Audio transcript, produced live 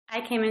I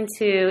came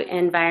into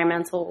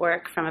environmental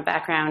work from a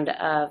background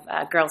of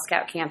Girl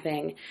Scout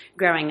camping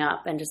growing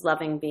up and just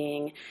loving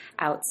being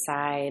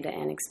outside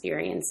and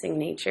experiencing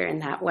nature in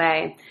that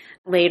way.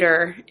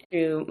 Later,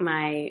 through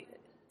my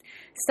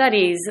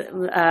studies,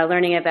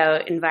 learning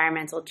about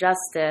environmental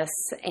justice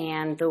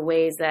and the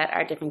ways that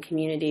our different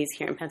communities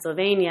here in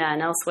Pennsylvania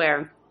and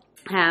elsewhere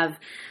have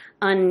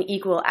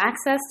unequal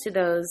access to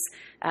those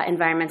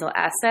environmental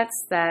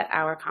assets that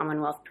our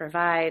Commonwealth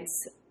provides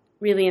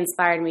really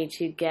inspired me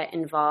to get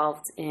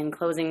involved in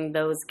closing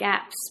those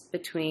gaps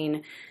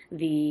between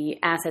the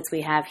assets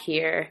we have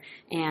here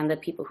and the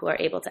people who are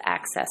able to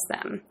access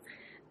them.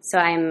 So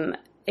I'm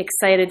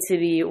excited to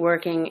be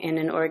working in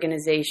an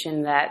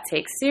organization that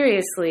takes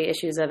seriously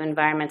issues of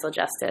environmental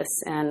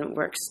justice and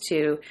works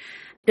to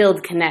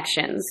build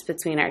connections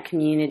between our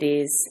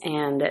communities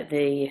and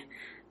the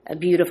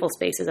beautiful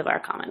spaces of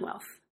our Commonwealth.